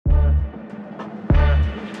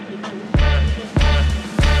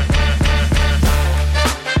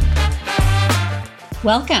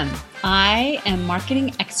Welcome. I am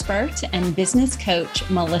marketing expert and business coach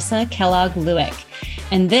Melissa Kellogg Lewick,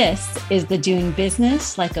 and this is the Doing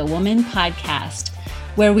Business Like a Woman podcast,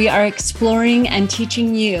 where we are exploring and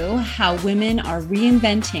teaching you how women are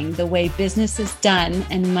reinventing the way business is done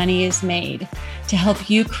and money is made to help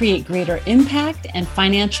you create greater impact and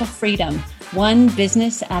financial freedom, one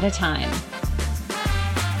business at a time.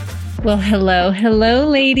 Well, hello,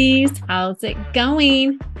 ladies. How's it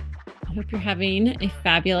going? I hope you're having a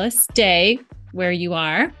fabulous day where you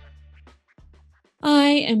are. I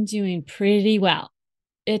am doing pretty well.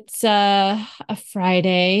 It's a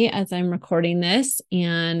Friday as I'm recording this,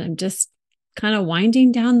 and I'm just kind of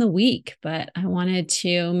winding down the week, but I wanted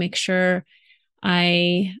to make sure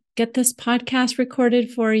I get this podcast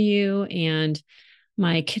recorded for you. And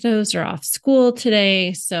my kiddos are off school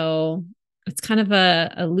today, so it's kind of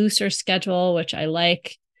a looser schedule, which I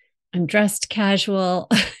like. I'm dressed casual,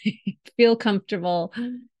 feel comfortable.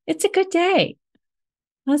 It's a good day.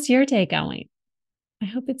 How's your day going? I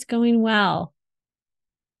hope it's going well.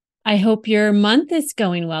 I hope your month is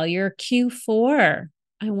going well. Your Q4.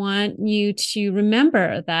 I want you to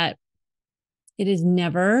remember that it is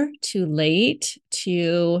never too late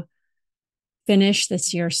to finish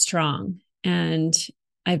this year strong. And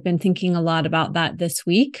I've been thinking a lot about that this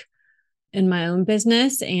week in my own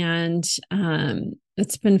business. And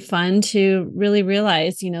it's been fun to really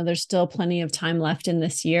realize, there's still plenty of time left in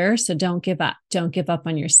this year. So don't give up. Don't give up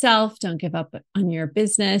on yourself. Don't give up on your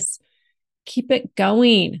business. Keep it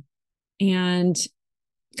going. And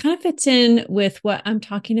kind of fits in with what I'm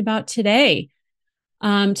talking about today.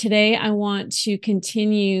 Today, I want to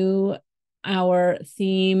continue our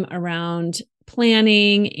theme around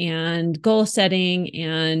planning and goal setting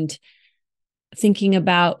and thinking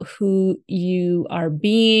about who you are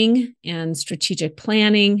being and strategic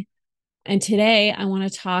planning. And today I want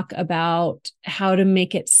to talk about how to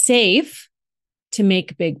make it safe to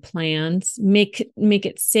make big plans, make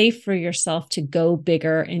it safe for yourself to go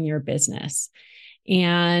bigger in your business.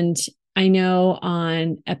 And I know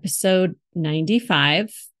on episode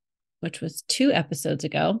 95, which was 2 episodes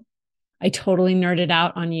ago, I totally nerded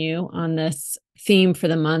out on you on this theme for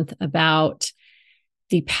the month about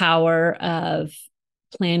the power of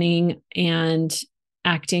planning and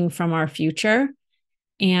acting from our future.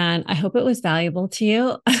 And I hope it was valuable to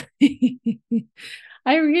you.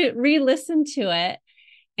 I re-listened to it,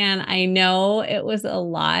 and I know it was a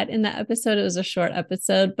lot in that episode. It was a short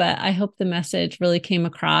episode, but I hope the message really came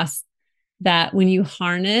across that when you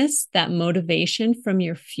harness that motivation from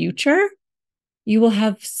your future, you will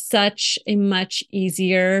have such a much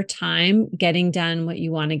easier time getting done what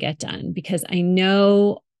you want to get done. Because I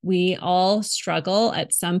know we all struggle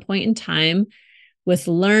at some point in time with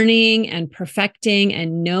learning and perfecting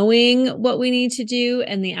and knowing what we need to do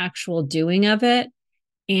and the actual doing of it.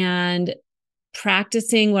 And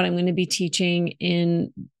practicing what I'm going to be teaching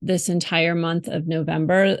in this entire month of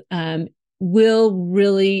November will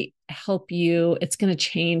really help you. It's going to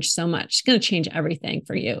change so much. It's going to change everything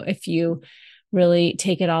for you if you really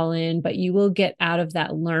take it all in, but you will get out of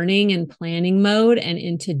that learning and planning mode and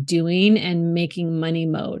into doing and making money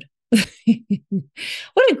mode.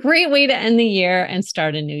 What a great way to end the year and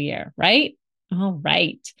start a new year, right? All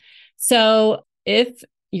right. So if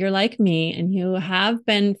you're like me and you have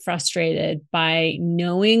been frustrated by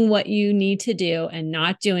knowing what you need to do and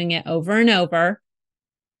not doing it over and over,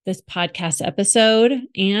 this podcast episode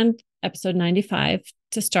and episode 95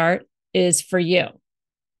 to start is for you.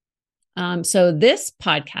 So this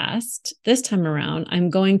podcast, this time around,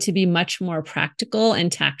 I'm going to be much more practical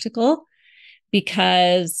and tactical,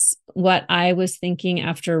 because what I was thinking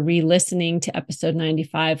after re-listening to episode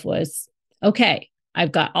 95 was, okay,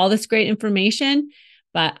 I've got all this great information,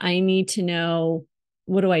 but I need to know,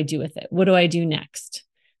 what do I do with it? What do I do next?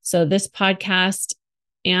 So this podcast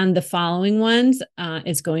and the following ones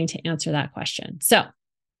is going to answer that question. So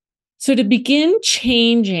to begin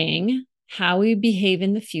changing how we behave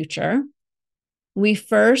in the future, we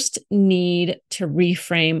first need to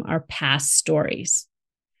reframe our past stories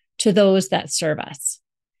to those that serve us.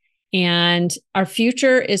 And our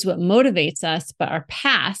future is what motivates us, but our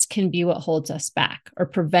past can be what holds us back or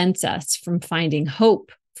prevents us from finding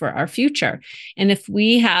hope for our future. And if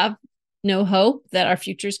we have no hope that our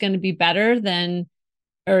future is going to be better than,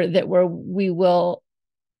 or that we will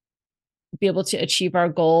be able to achieve our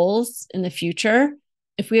goals in the future,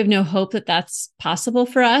 if we have no hope that that's possible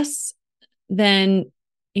for us, then,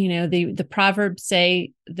 the proverbs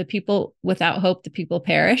say, the people without hope, the people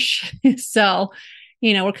perish. So,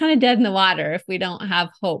 we're kind of dead in the water if we don't have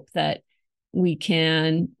hope that we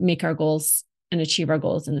can make our goals and achieve our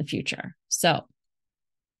goals in the future. So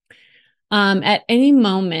At any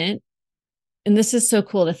moment, and this is so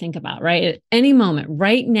cool to think about, right? At any moment,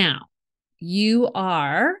 right now, you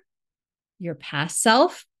are your past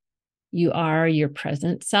self, you are your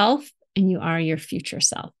present self, and you are your future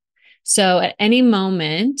self. So at any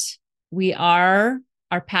moment, we are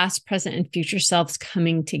our past, present, and future selves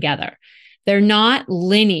coming together. They're not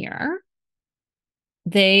linear.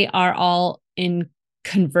 They are all in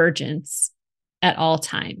convergence at all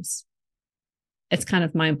times. It's kind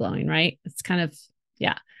of mind blowing, right? It's kind of,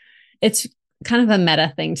 yeah, it's kind of a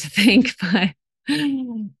meta thing to think,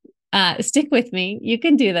 but stick with me. You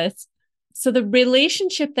can do this. So the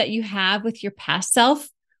relationship that you have with your past self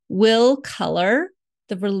will color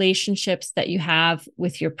the relationships that you have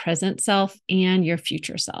with your present self and your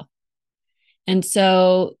future self. And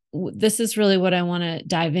so this is really what I want to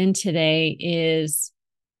dive in today is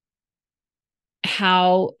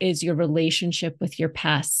how is your relationship with your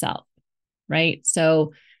past self, right?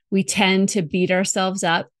 So we tend to beat ourselves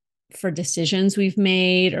up for decisions we've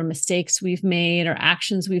made or mistakes we've made or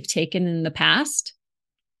actions we've taken in the past.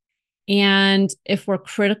 And if we're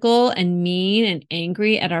critical and mean and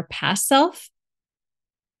angry at our past self,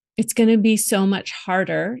 it's going to be so much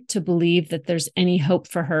harder to believe that there's any hope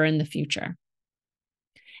for her in the future.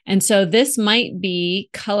 And so this might be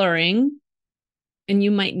coloring, and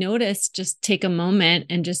you might notice, just take a moment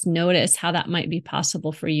and just notice how that might be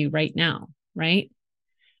possible for you right now, right?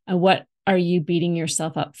 And what are you beating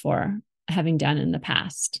yourself up for having done in the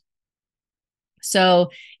past? So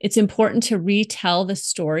it's important to retell the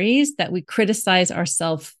stories that we criticize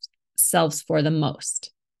ourselves for the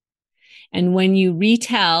most. And when you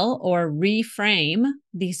retell or reframe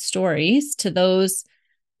these stories to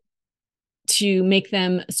make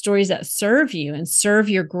them stories that serve you and serve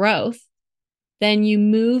your growth, then you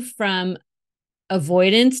move from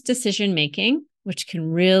avoidance decision-making, which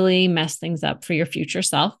can really mess things up for your future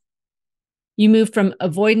self. You move from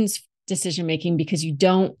avoidance decision-making because you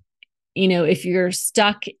don't, if you're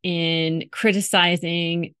stuck in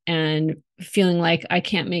criticizing and feeling like I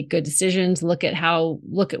can't make good decisions, look at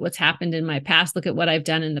what's happened in my past, look at what I've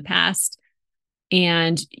done in the past,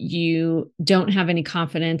 and you don't have any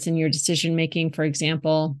confidence in your decision-making, for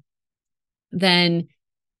example, then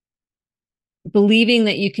believing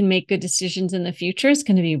that you can make good decisions in the future is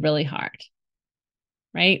going to be really hard,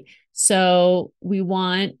 right? So we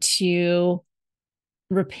want to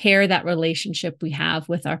repair that relationship we have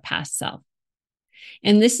with our past self.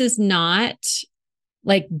 And this is not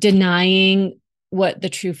like denying what the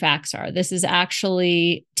true facts are. This is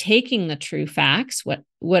actually taking the true facts, what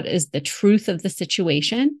is the truth of the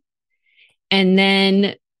situation, and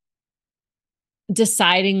then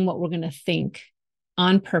deciding what we're going to think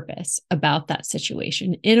on purpose about that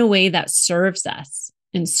situation in a way that serves us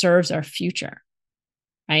and serves our future,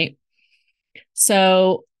 right?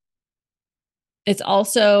 So it's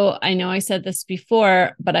also, I know I said this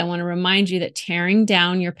before, but I want to remind you that tearing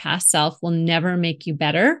down your past self will never make you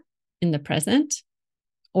better in the present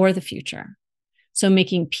or the future. So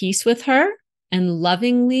making peace with her and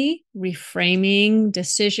lovingly reframing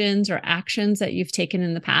decisions or actions that you've taken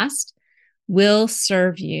in the past will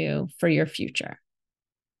serve you for your future.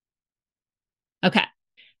 Okay.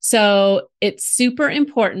 So it's super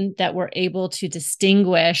important that we're able to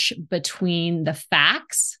distinguish between the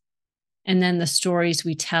facts and then the stories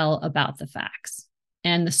we tell about the facts.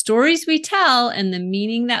 And the stories we tell and the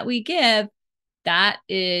meaning that we give, that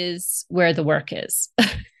is where the work is,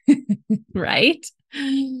 right?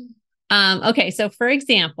 Okay, so for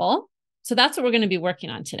example, so that's what we're going to be working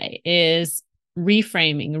on today is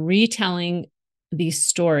reframing, retelling these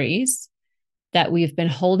stories that we've been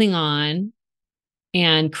holding on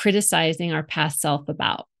and criticizing our past self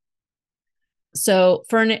about. So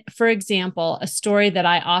for example, a story that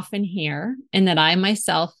I often hear and that I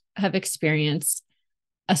myself have experienced,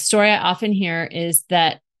 a story I often hear is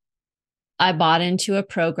that I bought into a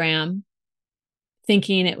program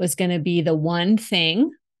thinking it was going to be the one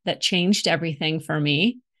thing that changed everything for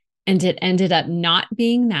me. And it ended up not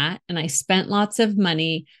being that. And I spent lots of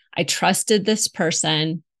money. I trusted this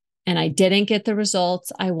person and I didn't get the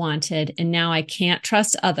results I wanted. And now I can't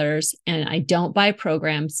trust others and I don't buy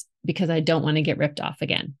programs because I don't want to get ripped off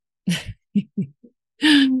again.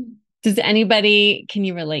 Can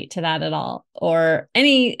you relate to that at all? Or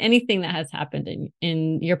anything that has happened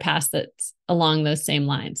in your past that's along those same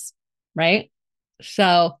lines, right?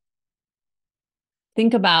 So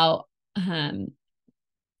think about how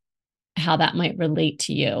that might relate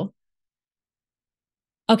to you.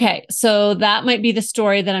 Okay, so that might be the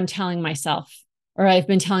story that I'm telling myself, or I've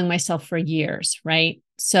been telling myself for years, right?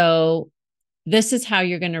 So this is how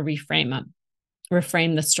you're going to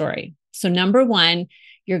reframe the story. So number one,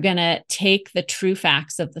 you're going to take the true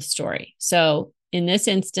facts of the story. So in this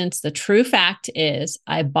instance, the true fact is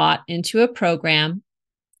I bought into a program.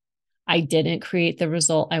 I didn't create the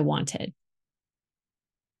result I wanted.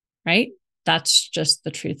 Right? That's just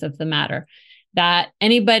the truth of the matter. That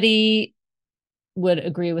anybody would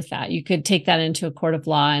agree with that. You could take that into a court of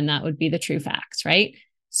law and that would be the true facts, right?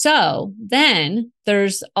 So then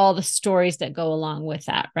there's all the stories that go along with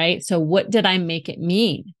that, right? So what did I make it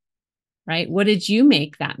mean? Right? What did you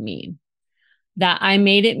make that mean? That I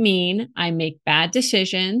made it mean I make bad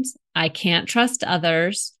decisions, I can't trust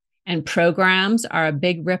others, and programs are a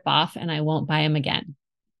big ripoff and I won't buy them again.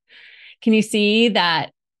 Can you see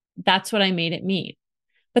that that's what I made it mean?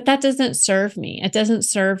 But that doesn't serve me. It doesn't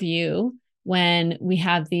serve you when we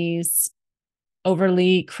have these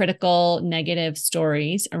overly critical, negative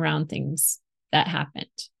stories around things that happened.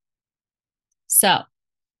 So,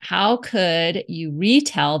 how could you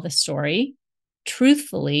retell the story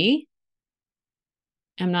truthfully?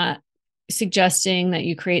 I'm not suggesting that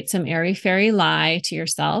you create some airy-fairy lie to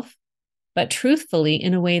yourself, but truthfully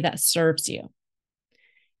in a way that serves you.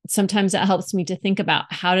 Sometimes it helps me to think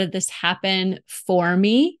about how did this happen for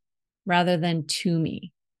me rather than to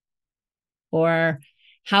me? Or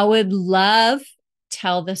how would love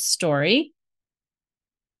tell this story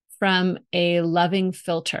from a loving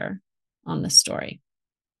filter on the story?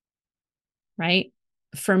 Right?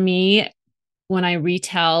 For me, when I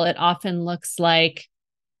retell, it often looks like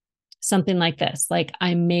something like this. Like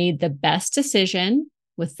I made the best decision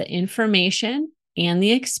with the information and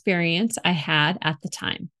the experience I had at the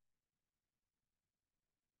time.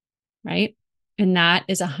 Right? And that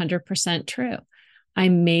is 100% true. I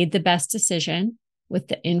made the best decision with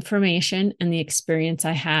the information and the experience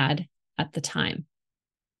I had at the time.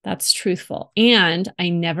 That's truthful. And I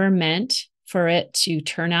never meant for it to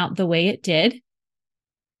turn out the way it did.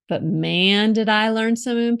 But man, did I learn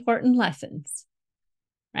some important lessons,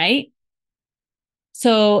 right?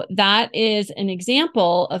 So that is an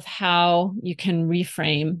example of how you can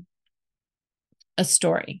reframe a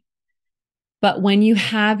story. But when you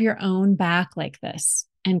have your own back like this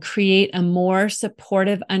and create a more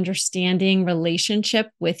supportive, understanding relationship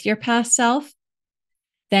with your past self,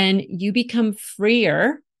 then you become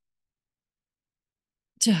freer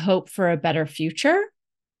to hope for a better future,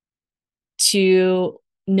 to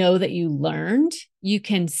know that you learned. You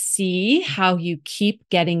can see how you keep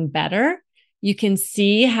getting better. You can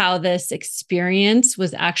see how this experience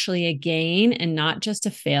was actually a gain and not just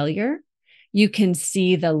a failure. You can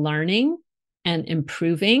see the learning and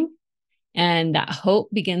improving, and that hope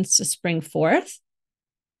begins to spring forth.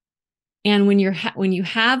 And when you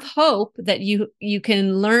have hope that you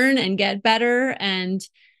can learn and get better, and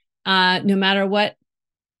no matter what,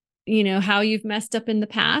 how you've messed up in the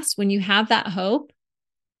past, when you have that hope,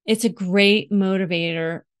 it's a great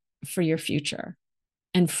motivator for your future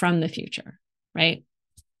and from the future, right?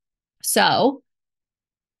 So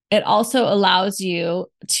it also allows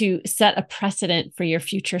you to set a precedent for your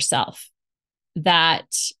future self that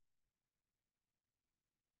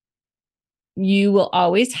you will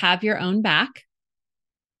always have your own back.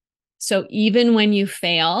 So even when you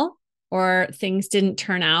fail or things didn't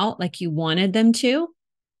turn out like you wanted them to,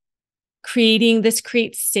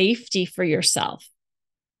 creates safety for yourself.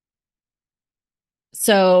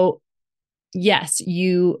 So yes,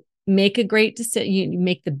 you make a great decision. You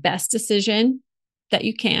make the best decision that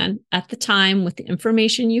you can at the time with the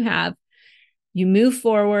information you have. You move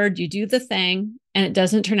forward, you do the thing, and it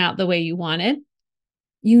doesn't turn out the way you wanted.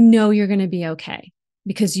 You know you're going to be okay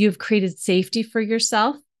because you've created safety for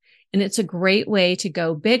yourself, and it's a great way to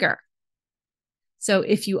go bigger. So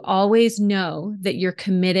if you always know that you're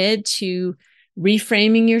committed to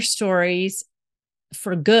reframing your stories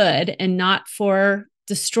for good and not for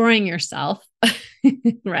destroying yourself,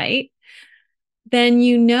 right? Then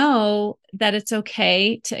you know that it's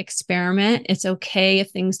okay to experiment. It's okay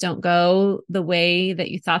if things don't go the way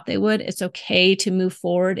that you thought they would. It's okay to move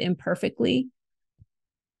forward imperfectly.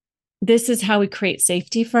 This is how we create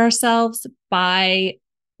safety for ourselves, by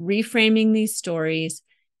reframing these stories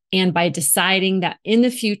and by deciding that in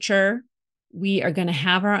the future, we are going to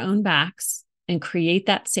have our own backs and create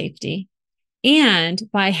that safety. And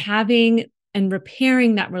by having and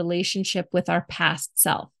repairing that relationship with our past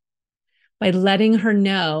self, by letting her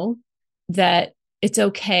know that it's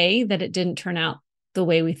okay that it didn't turn out the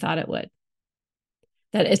way we thought it would,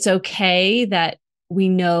 that it's okay that we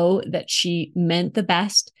know that she meant the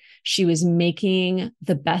best. She was making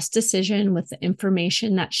the best decision with the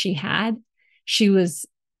information that she had. She was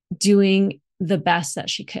doing the best that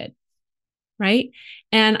she could, right?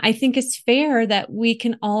 And I think it's fair that we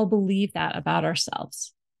can all believe that about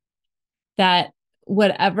ourselves, that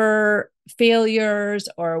whatever failures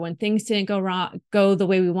or when things didn't go the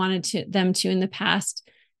way we wanted them to in the past,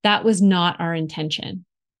 that was not our intention,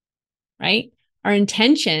 right? Our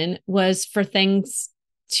intention was for things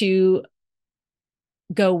to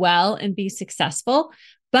go well and be successful.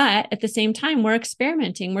 But at the same time, we're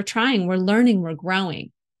experimenting, we're trying, we're learning, we're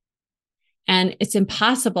growing. And it's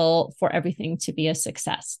impossible for everything to be a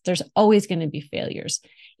success. There's always going to be failures.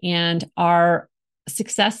 And our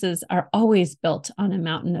successes are always built on a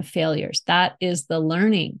mountain of failures. That is the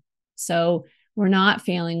learning. So we're not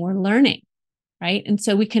failing, we're learning, right? And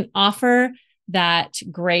so we can offer that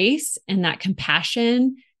grace and that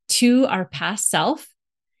compassion to our past self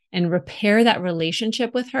and repair that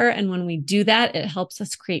relationship with her. And when we do that, it helps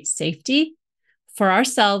us create safety for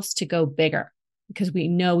ourselves to go bigger because we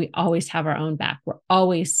know we always have our own back. We're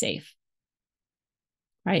always safe,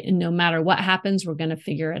 right? And no matter what happens, we're going to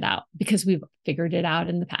figure it out because we've figured it out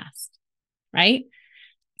in the past, right?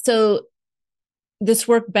 So this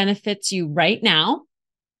work benefits you right now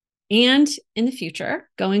and in the future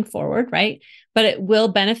going forward, right? But it will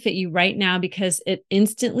benefit you right now because it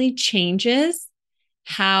instantly changes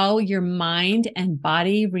how your mind and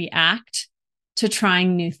body react to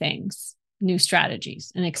trying new things, new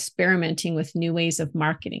strategies, and experimenting with new ways of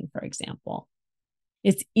marketing, for example.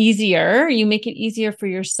 It's easier. You make it easier for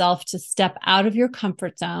yourself to step out of your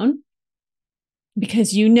comfort zone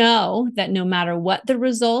because you know that no matter what the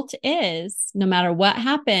result is, no matter what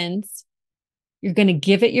happens, you're going to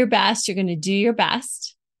give it your best. You're going to do your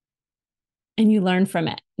best and you learn from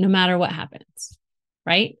it no matter what happens,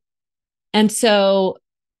 right? And so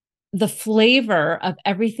the flavor of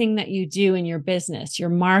everything that you do in your business, your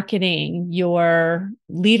marketing, your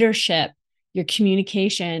leadership, your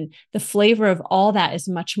communication, the flavor of all that is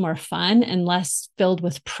much more fun and less filled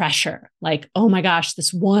with pressure. Like, oh my gosh,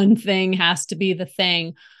 this one thing has to be the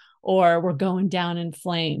thing, or we're going down in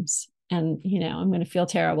flames and, I'm going to feel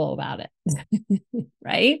terrible about it.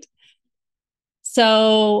 Right?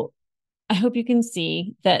 So I hope you can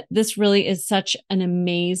see that this really is such an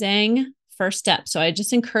amazing first step. So I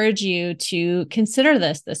just encourage you to consider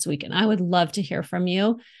this week. And I would love to hear from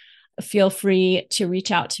you. Feel free to reach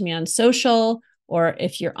out to me on social, or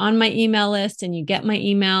if you're on my email list and you get my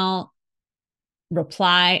email,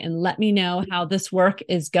 reply and let me know how this work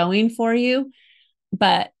is going for you.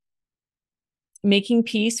 But making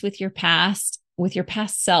peace with your past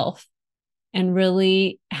self, and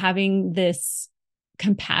really having this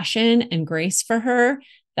compassion and grace for her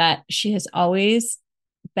that she has always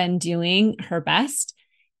been doing her best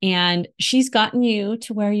and she's gotten you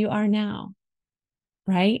to where you are now,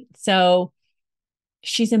 right? So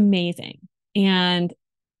she's amazing. And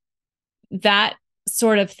that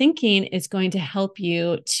sort of thinking is going to help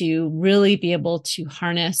you to really be able to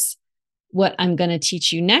harness what I'm going to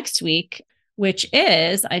teach you next week, which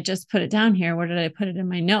is, I just put it down here. Where did I put it in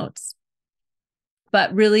my notes?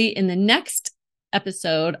 But really in the next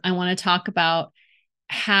episode, I want to talk about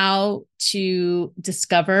how to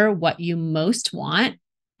discover what you most want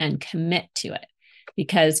and commit to it,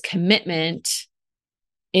 because commitment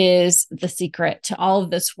is the secret to all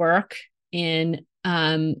of this work in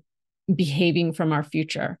behaving from our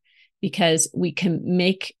future, because we can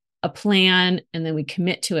make a plan and then we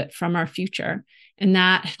commit to it from our future. And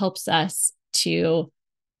that helps us to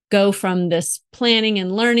go from this planning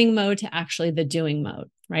and learning mode to actually the doing mode,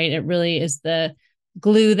 right? It really is the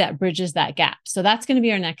glue that bridges that gap. So that's going to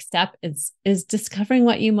be our next step is discovering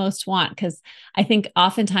what you most want. Because I think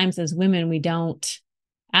oftentimes as women, we don't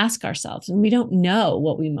ask ourselves and we don't know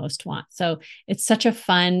what we most want. So it's such a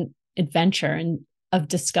fun adventure and of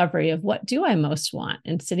discovery of what do I most want,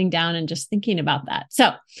 and sitting down and just thinking about that.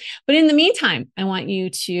 So, but in the meantime, I want you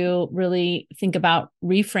to really think about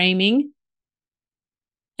reframing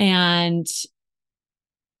and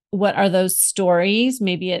what are those stories?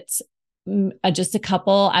 Maybe it's just a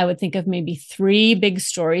couple. I would think of maybe 3 big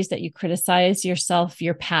stories that you criticize yourself,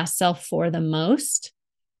 your past self for the most,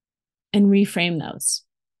 and reframe those.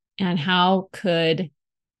 And how could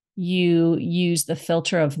you use the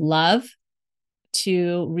filter of love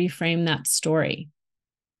to reframe that story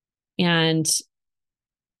and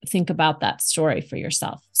think about that story for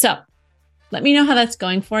yourself? So let me know how that's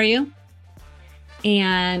going for you.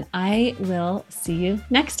 And I will see you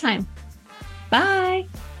next time. Bye.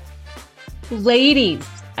 Ladies,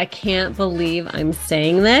 I can't believe I'm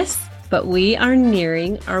saying this, but we are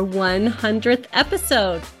nearing our 100th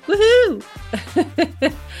episode. Woohoo!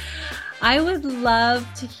 I would love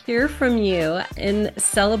to hear from you in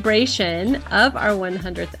celebration of our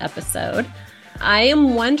 100th episode. I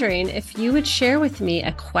am wondering if you would share with me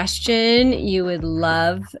a question you would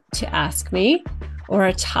love to ask me, or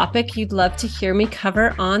a topic you'd love to hear me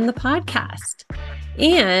cover on the podcast.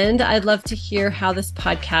 And I'd love to hear how this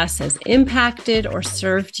podcast has impacted or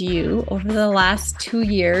served you over the last 2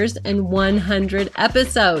 years and 100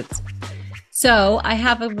 episodes. So I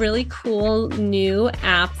have a really cool new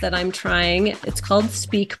app that I'm trying. It's called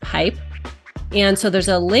SpeakPipe. And so there's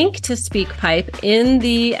a link to SpeakPipe in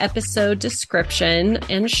the episode description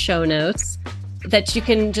and show notes that you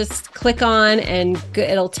can just click on, and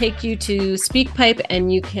it'll take you to SpeakPipe,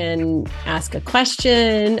 and you can ask a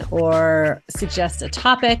question or suggest a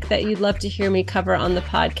topic that you'd love to hear me cover on the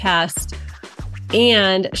podcast,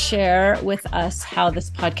 and share with us how this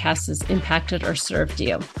podcast has impacted or served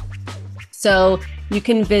you. So you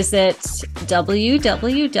can visit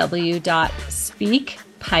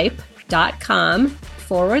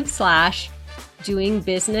www.speakpipe.com/doing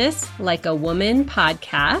business like a woman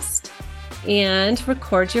podcast and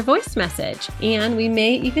record your voice message. And we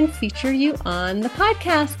may even feature you on the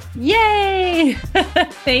podcast. Yay!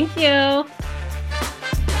 Thank you.